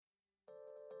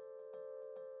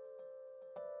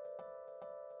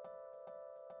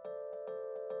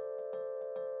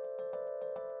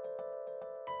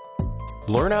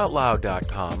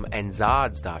LearnOutLoud.com and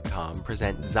Zods.com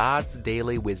present Zods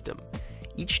Daily Wisdom.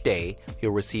 Each day,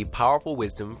 you'll receive powerful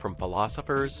wisdom from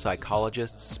philosophers,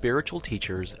 psychologists, spiritual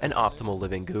teachers, and optimal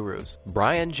living gurus.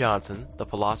 Brian Johnson, the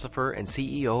philosopher and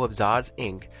CEO of Zods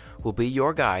Inc., will be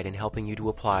your guide in helping you to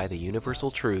apply the universal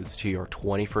truths to your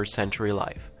 21st century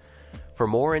life. For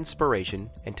more inspiration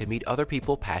and to meet other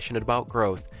people passionate about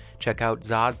growth, check out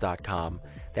Zods.com.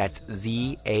 That's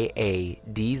ZAADZ.com.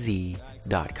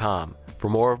 For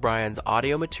more of Brian's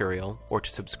audio material or to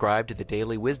subscribe to the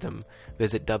Daily Wisdom,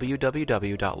 visit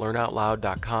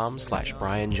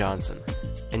www.learnoutloud.com/Brian Johnson.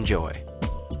 Enjoy.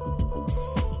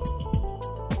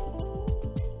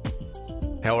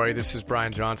 How are you? This is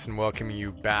Brian Johnson welcoming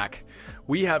you back.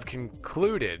 We have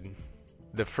concluded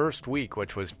the first week,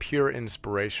 which was pure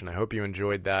inspiration. I hope you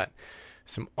enjoyed that.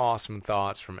 Some awesome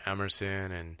thoughts from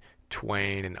Emerson and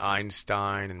Twain and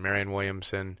Einstein and Marianne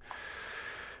Williamson.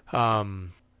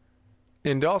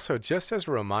 And also, just as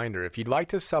a reminder, if you'd like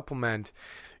to supplement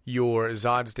your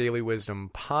Zods Daily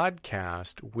Wisdom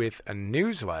podcast with a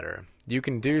newsletter, you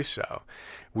can do so.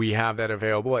 We have that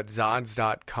available at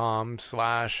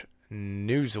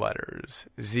zods.com/newsletters,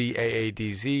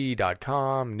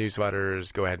 ZAADZ.com,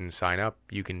 newsletters. Go ahead and sign up.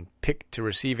 You can pick to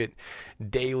receive it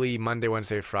daily, Monday,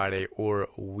 Wednesday, Friday, or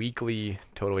weekly,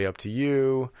 totally up to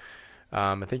you.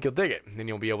 I think you'll dig it. And then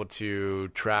you'll be able to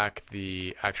track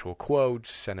the actual quotes,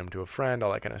 send them to a friend,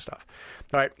 all that kind of stuff.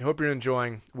 All right, hope you're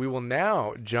enjoying. We will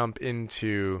now jump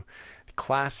into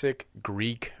Classic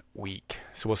Greek Week.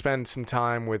 So we'll spend some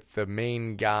time with the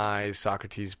main guys,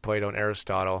 Socrates, Plato, and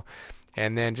Aristotle.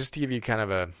 And then just to give you kind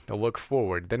of a look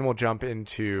forward, then we'll jump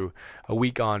into a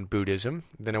week on Buddhism,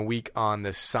 then a week on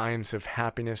the science of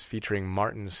happiness featuring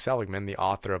Martin Seligman, the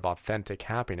author of Authentic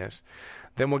Happiness.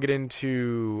 Then we'll get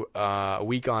into a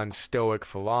week on Stoic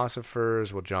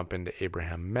philosophers. We'll jump into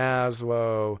Abraham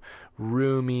Maslow,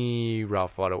 Rumi,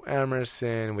 Ralph Waldo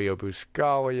Emerson, Leo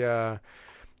Buscaglia,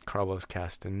 Carlos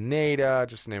Castaneda,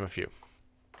 just to name a few.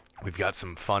 We've got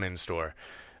some fun in store.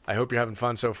 I hope you're having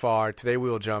fun so far. Today we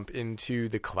will jump into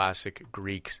the classic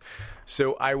Greeks.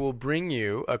 So I will bring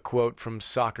you a quote from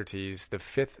Socrates, the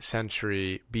 5th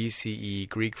century BCE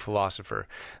Greek philosopher.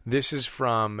 This is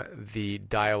from the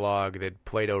dialogue that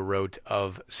Plato wrote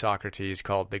of Socrates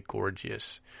called the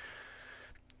Gorgias.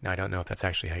 Now I don't know if that's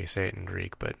actually how you say it in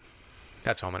Greek, but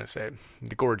that's how I'm going to say it.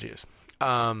 The Gorgias.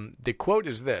 The quote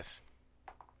is this: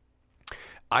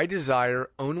 "I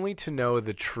desire only to know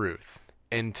the truth,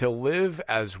 and to live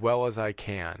as well as I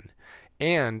can,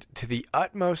 and to the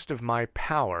utmost of my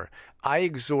power, I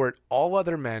exhort all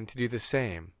other men to do the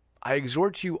same. I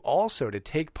exhort you also to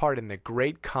take part in the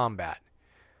great combat,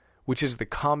 which is the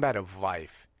combat of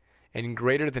life, and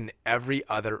greater than every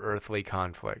other earthly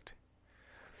conflict."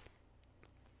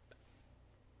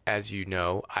 As you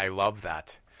know, I love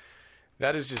that.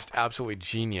 That is just absolutely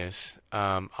genius.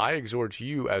 I exhort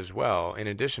you as well, in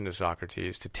addition to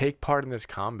Socrates, to take part in this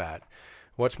combat.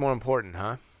 What's more important,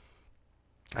 huh?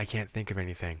 I can't think of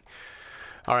anything.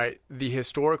 All right, the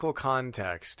historical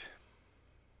context.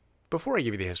 Before I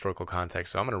give you the historical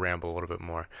context, so I'm going to ramble a little bit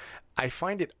more. I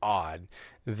find it odd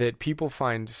that people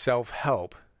find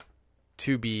self-help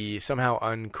to be somehow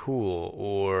uncool,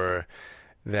 or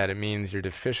that it means you're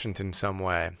deficient in some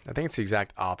way. I think it's the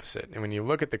exact opposite. And when you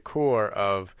look at the core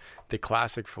of the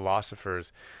classic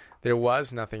philosophers, there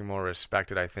was nothing more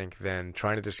respected, I think, than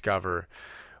trying to discover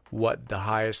what the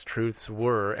highest truths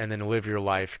were and then live your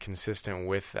life consistent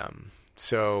with them.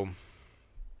 So,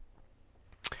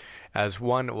 as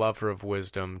one lover of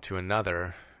wisdom to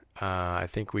another, I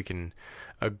think we can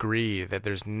agree that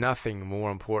there's nothing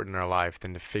more important in our life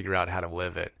than to figure out how to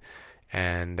live it.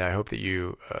 And I hope that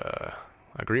you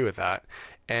agree with that.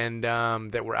 And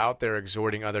that we're out there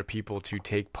exhorting other people to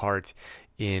take part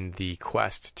in the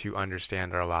quest to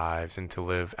understand our lives and to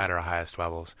live at our highest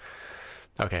levels.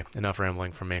 Okay, enough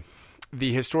rambling from me.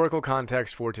 The historical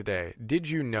context for today. Did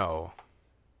you know?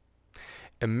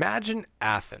 Imagine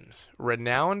Athens,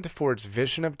 renowned for its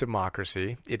vision of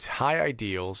democracy, its high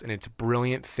ideals, and its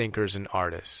brilliant thinkers and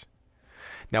artists.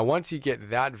 Now, once you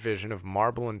get that vision of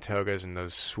marble and togas and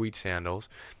those sweet sandals,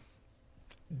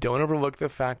 don't overlook the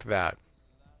fact that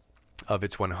of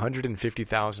its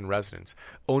 150,000 residents,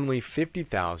 only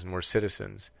 50,000 were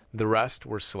citizens. The rest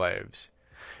were slaves.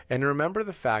 And remember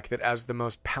the fact that as the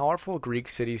most powerful Greek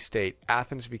city-state,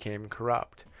 Athens became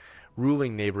corrupt,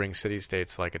 ruling neighboring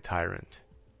city-states like a tyrant.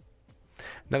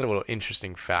 Another little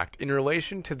interesting fact, in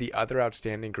relation to the other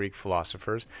outstanding Greek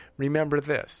philosophers, remember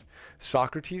this: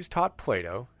 Socrates taught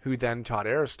Plato, who then taught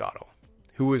Aristotle,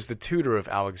 who was the tutor of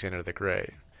Alexander the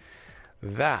Great.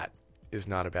 That is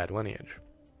not a bad lineage.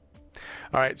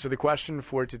 All right, so the question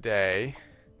for today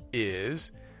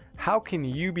is, how can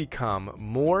you become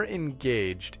more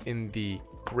engaged in the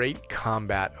great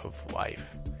combat of life?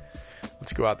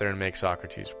 Let's go out there and make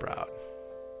Socrates proud.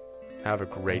 Have a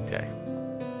great day.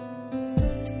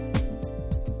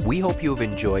 We hope you have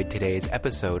enjoyed today's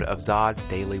episode of Zod's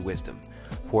Daily Wisdom.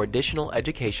 For additional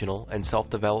educational and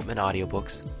self-development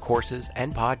audiobooks, courses,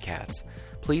 and podcasts,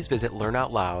 please visit Learn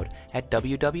Out Loud at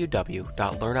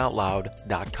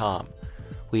www.learnoutloud.com.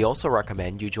 We also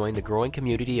recommend you join the growing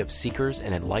community of seekers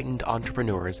and enlightened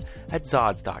entrepreneurs at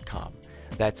Zods.com.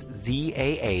 That's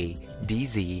ZAADZ.com.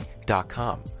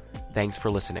 Thanks for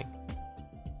listening.